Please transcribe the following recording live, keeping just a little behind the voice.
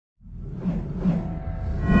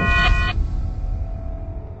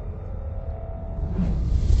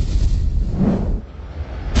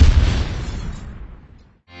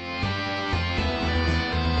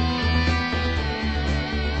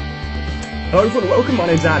Hello everyone, welcome, my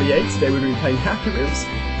name's AliA. Today we're going to be playing Happy Wheels,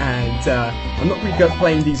 and I'm not really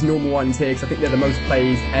playing these normal ones here because I think they're the most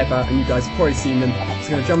played ever and you guys have probably seen them. So I'm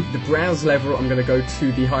going to jump to the browse level, I'm going to go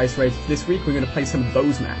to the highest rated for this week, we're going to play some of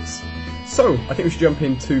those maps. So, I think we should jump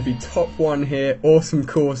into the top one here, Awesome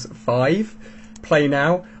Course 5. Play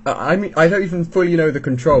now. I don't even fully know the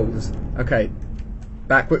controls. Okay.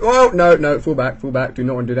 Backward. Oh, no, fall back, do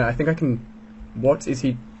not want to do that. I think I can... What are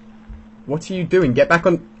you doing? Get back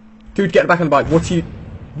on... Dude, get back on the bike.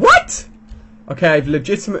 What? Okay, I've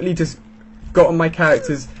legitimately just got on my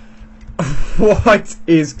characters. What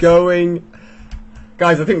is going...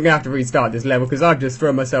 Guys, I think we're going to have to restart this level because I've just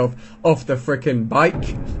thrown myself off the frickin'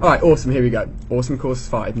 bike. Alright, awesome, here we go. Awesome Course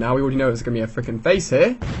 5. Now we already know there's going to be a frickin' face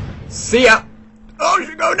here. See ya! Oh,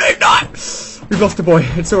 she go Nate! We've lost a boy.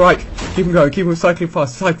 It's alright. Keep him going. Keep him cycling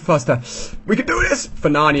fast. Cycle faster. We can do this for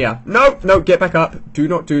Narnia. No, get back up. Do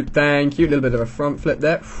not do... Thank you. A little bit of a front flip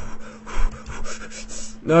there.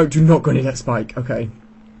 No, do not go near that spike. Okay.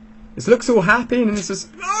 This looks all happy and then it's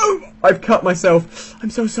just... No! I've cut myself.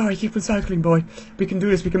 I'm so sorry. Keep on cycling, boy. We can do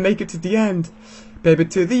this. We can make it to the end. Baby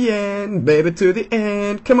to the end. Baby to the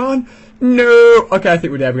end. Come on. No! Okay, I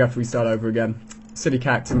think we're there. We have to restart over again. Silly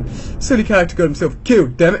character. Silly character got himself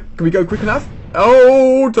killed. Damn it. Can we go quick enough?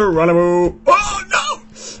 Oh, Geronimo. Oh, no!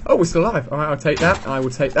 Oh, we're still alive. Alright, I'll take that. I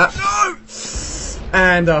will take that. No!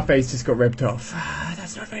 And our face just got ripped off.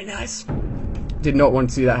 That's not very nice. Did not want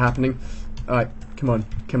to see that happening. Alright, come on.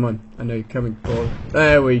 I know you're coming, Paul.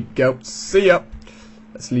 There we go. See ya.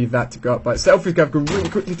 Let's leave that to go up by itself. We've got to go really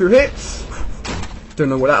quickly through here. Don't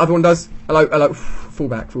know what that other one does. Hello. Fall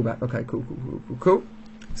back. Okay, cool.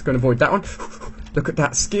 Let's go and avoid that one. Look at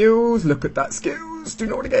that skills. Do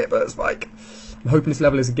not want to get hit by that spike. I'm hoping this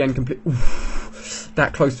level is again complete.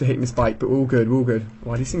 That close to hitting the spike, but all good.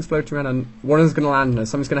 Why these things floating around and one of them's going to land on us.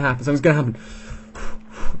 Something's going to happen.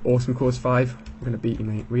 Awesome Course 5. We're going to beat you,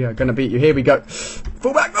 mate. We are going to beat you. Here we go.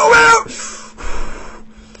 Fall back. Oh,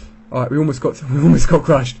 no! Alright, we almost got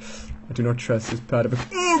crushed. I do not trust this part of it.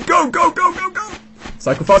 Oh, go!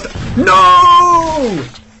 Cycle faster. No!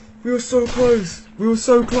 We were so close.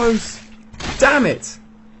 Damn it,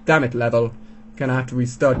 level. Gonna have to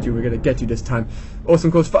restart you. We're gonna get you this time.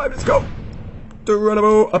 Awesome Course 5. Let's go.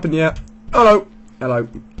 Geronimo up in the air. Hello.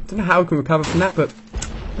 Don't know how we can recover from that, but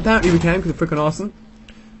apparently we can because we're freaking awesome.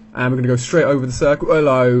 And we're going to go straight over the circle.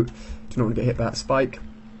 Hello. Do not want to get hit by that spike.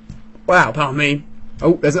 Wow, pardon me.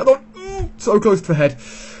 Oh, there's another one. Ooh, so close to the head.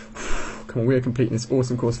 Come on, we are completing this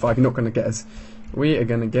Awesome Course 5. You're not going to get us. We are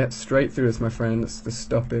going to get straight through this, my friend. Let's just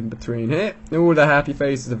stop in between here. All the happy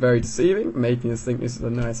faces are very deceiving, making us think this is a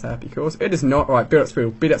nice happy course. It is not. Right, build up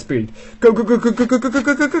speed. Go.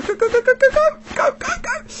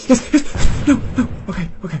 Yes. No.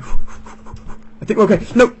 Okay. I think we're okay.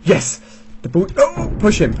 No, yes. The ball. Oh,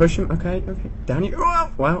 push him. Okay. Down you go.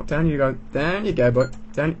 Oh, wow, down you go. Down you go, boy.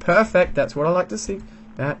 Down. Perfect. That's what I like to see.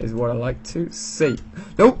 That is what I like to see.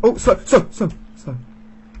 No. Oh, slow.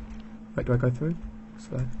 Wait, do I go through?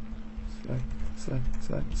 Slow.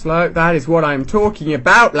 That is what I'm talking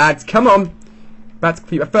about, lads. Come on. About to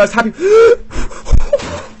complete my first happy.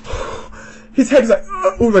 His head is like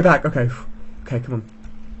all the way back. Okay, come on.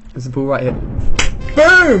 There's a ball right here.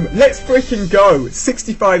 Boom! Let's freaking go!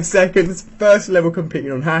 65 seconds, first level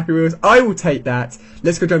completed on Happy Wheels. I will take that.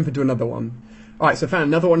 Let's go jump into another one. Alright, so I found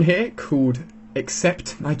another one here called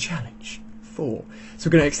Accept My Challenge 4. So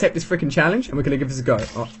we're going to accept this freaking challenge and we're going to give this a go.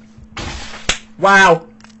 Oh. Wow!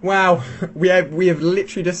 We have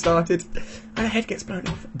literally just started and a head gets blown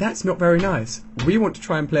off. That's not very nice. We want to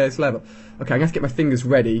try and play this level. Okay, I'm going to have to get my fingers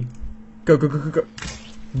ready. Go.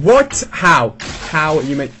 What? How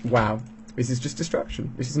you meant... Wow. This is just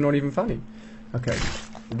destruction. This is not even funny. Okay.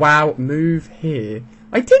 Wow, move here.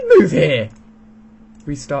 I did move here!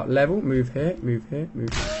 Restart level, move here.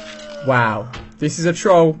 Wow. This is a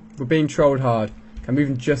troll. We're being trolled hard. Okay, I'm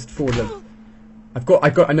moving just forward. I know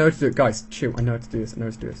how to do it. Guys, chill. I know how to do this.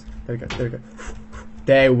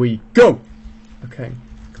 There we go. Okay.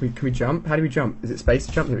 Can we jump? How do we jump? Is it space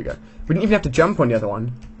to jump? Here we go. We didn't even have to jump on the other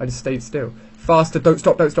one. I just stayed still. Faster, don't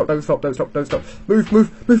stop. Move. Stop here.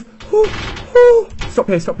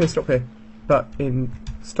 But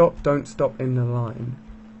don't stop in the line.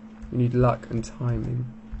 You need luck and timing.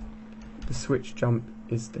 The switch jump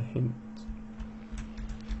is the hint.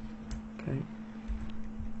 Okay.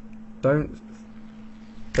 There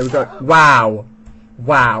we go.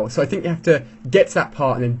 Wow. So I think you have to get to that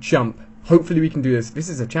part and then jump. Hopefully we can do this. This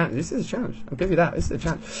is a challenge. I'll give you that. This is a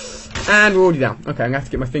challenge. And we're already down. Okay, I'm going to have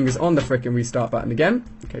to get my fingers on the frickin' restart button again.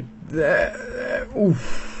 Okay, there.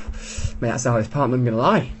 Oof. Man, that's the hardest part, I'm not going to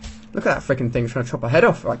lie. Look at that frickin' thing trying to chop our head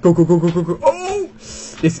off. Right, go. Oh!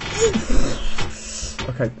 This.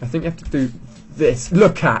 Okay, I think you have to do this.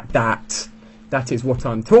 Look at that. That is what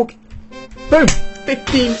I'm talking. Boom!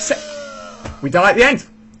 15 seconds. We die at the end.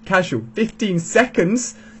 Casual. 15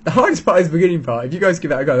 seconds. The hardest part is the beginning part. If you guys give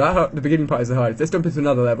that a go, the beginning part is the hardest. Let's jump into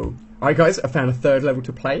another level. Alright guys, I found a third level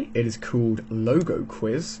to play. It is called Logo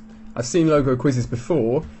Quiz. I've seen logo quizzes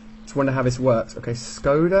before. Just wonder how this works. Okay,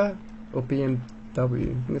 Skoda or BMW? I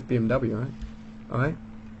think it's BMW, right? Alright.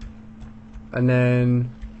 And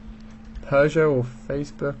then Peugeot or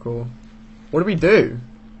Facebook or... What do we do?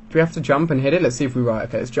 Do we have to jump and hit it? Let's see if we're right.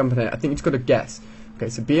 Okay, let's jump and hit it. I think you've got to guess. Okay,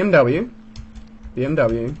 so BMW.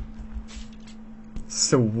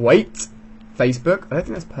 Sweet. Facebook. I don't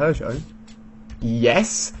think that's Peugeot.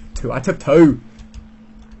 Yes. 2 out of 2.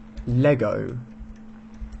 Lego.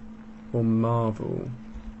 Or Marvel.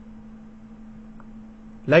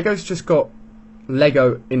 Lego's just got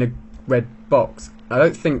Lego in a red box. I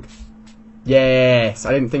don't think... Yes.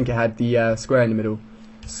 I didn't think it had the square in the middle.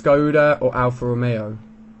 Skoda or Alfa Romeo.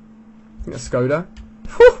 I think that's Skoda.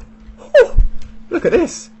 Whew. Whew. Look at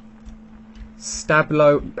this.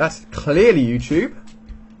 Stablo. That's clearly YouTube.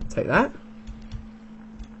 Take that. I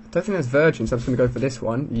don't think that's Virgin, so I'm just going to go for this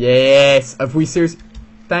one. Yes! Have we seriously...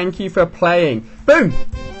 Thank you for playing. Boom!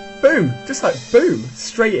 Boom! Just like boom.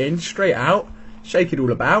 Straight in, straight out. Shake it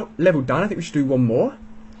all about. Level done. I think we should do one more.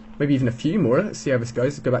 Maybe even a few more. Let's see how this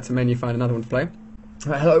goes. Let's go back to menu, find another one to play.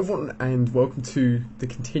 Right, hello everyone, and welcome to the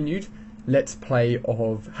continued Let's Play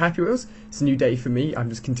of Happy Wheels. It's a new day for me. I'm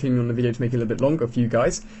just continuing on the video to make it a little bit longer for you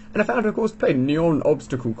guys. And I found a course to play, Neon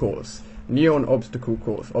Obstacle Course. Neon Obstacle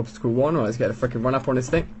Course. Obstacle 1. Well, let's get a freaking run up on this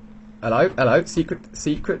thing. Hello, hello.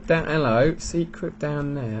 Secret down. Hello. Secret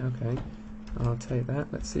down there. Okay. I'll take that.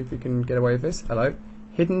 Let's see if we can get away with this. Hello.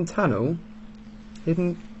 Hidden tunnel.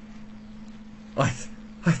 Hidden... I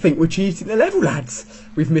think we're cheating the level, lads.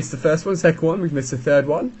 We've missed the first one, second one, we've missed the third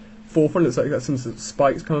one. Fourth one looks like we've got some sort of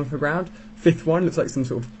spikes coming from the ground. Fifth one looks like some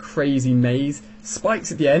sort of crazy maze.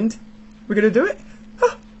 Spikes at the end. We're going to do it.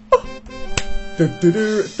 Ah, ah.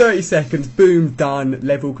 30 seconds, boom, done.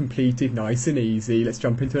 Level completed, nice and easy. Let's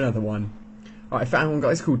jump into another one. Alright, I found one,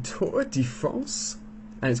 guys, called Tour de France.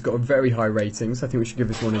 And it's got a very high rating, so I think we should give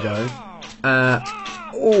this one a go.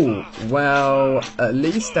 Oh, well, at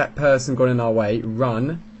least that person got in our way.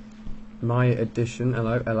 Run. My edition.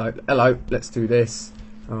 Hello, hello, hello. Let's do this.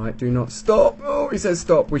 Alright, do not stop. Oh, he says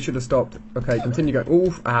stop. We should have stopped. Okay, continue going.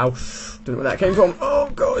 Oof, ow. Don't know where that came from.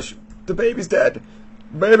 Oh, gosh. The baby's dead.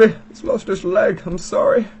 Baby, it's lost its leg. I'm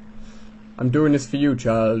sorry. I'm doing this for you,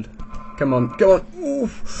 child. Come on, go on.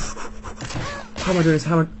 Oof. How am I doing this?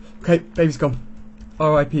 How am I... Okay, baby's gone.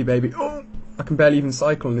 R.I.P. baby. Oh, I can barely even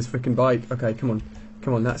cycle on this freaking bike. Okay, come on.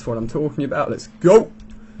 Come on, that's what I'm talking about. Let's go.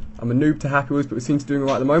 I'm a noob to Happy Wheels, but we seem to be doing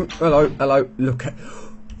alright at the moment. Hello, hello. Look at...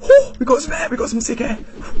 Oh, we got some air. We got some sick air.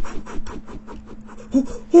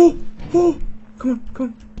 Oh, oh, oh. Come on, come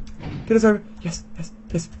on. Get us over. Yes, yes,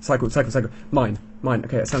 yes. Cycle, cycle, cycle. Mine, mine.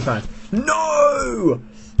 Okay, that sounds bad. No!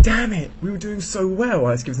 Damn it. We were doing so well.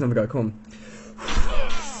 Let's give this another go. Come on.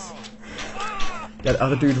 Yeah, the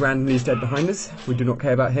other dude randomly is dead behind us. We do not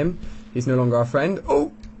care about him. He's no longer our friend.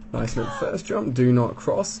 Oh! Nice little first jump. Do not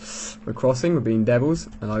cross. We're crossing. We're being devils.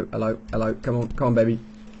 Hello, hello, hello. Come on, come on, baby.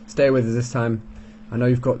 Stay with us this time. I know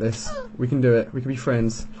you've got this. We can do it. We can be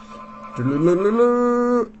friends.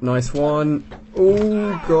 Nice one.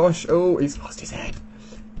 Oh, gosh. Oh, he's lost his head.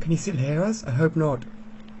 Can he still hear us? I hope not.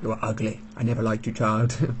 You are ugly. I never liked you,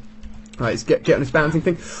 child. Right, let's get on this bouncing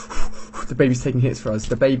thing. The baby's taking hits for us.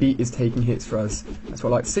 The baby is taking hits for us. That's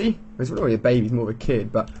what I like to see. It's not really a baby, it's more of a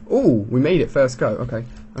kid. But, oh, we made it first go. Okay,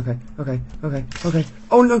 okay, okay, okay, okay.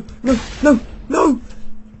 Oh, no, no, no, no!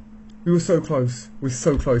 We were so close. We were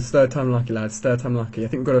so close. Third time lucky, lads. Third time lucky. I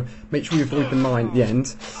think we've got to make sure we avoid the mine at the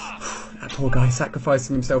end. That poor guy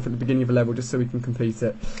sacrificing himself at the beginning of a level just so we can complete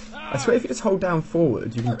it. I swear if you just hold down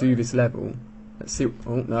forward, you can do this level. Let's see.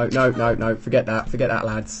 Oh, no, no, no, no. Forget that. Forget that,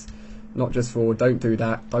 lads. Not just forward. Don't do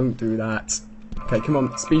that. Don't do that. Okay, come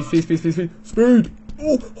on. Speed, speed, speed, speed, speed. Speed!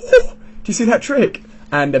 Oh, oh. Do you see that trick?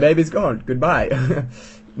 And the baby's gone. Goodbye.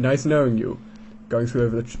 Nice knowing you. Going through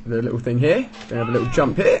over the little thing here. Going to have a little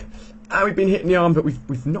jump here. And we've been hitting the arm, but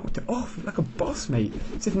we've knocked it off like a boss, mate.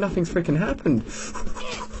 As if nothing's freaking happened.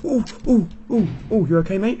 Oh, oh, oh, oh. You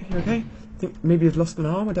okay, mate? You okay? I think maybe you've lost an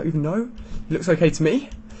arm. I don't even know. It looks okay to me.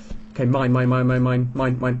 Okay, mine.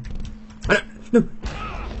 No.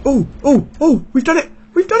 Oh, oh, oh, we've done it!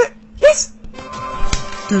 We've done it! Yes!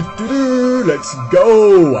 Let's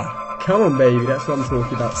go! Come on, baby, that's what I'm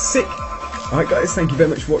talking about. Sick! Alright, guys, thank you very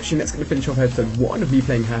much for watching. That's going to finish off episode 1 of me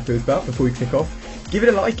playing Happy Wheels before we kick off. Give it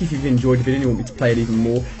a like if you've enjoyed the video and you want me to play it even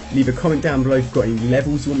more. Leave a comment down below if you've got any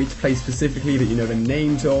levels you want me to play specifically that you know the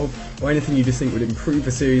names of, or anything you just think would improve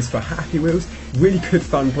the series for Happy Wheels. Really good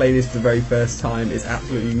fun playing this for the very first time. It's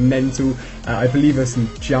absolutely mental. I believe there's some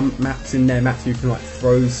jump maps in there, maps you can like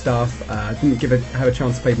throw stuff. Didn't have a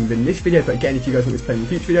chance to play them within this video, but again, if you guys want me to play them in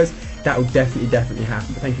future videos, that will definitely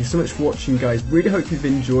happen. But thank you so much for watching, guys. Really hope you've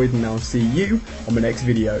enjoyed, and I'll see you on the next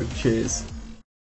video. Cheers.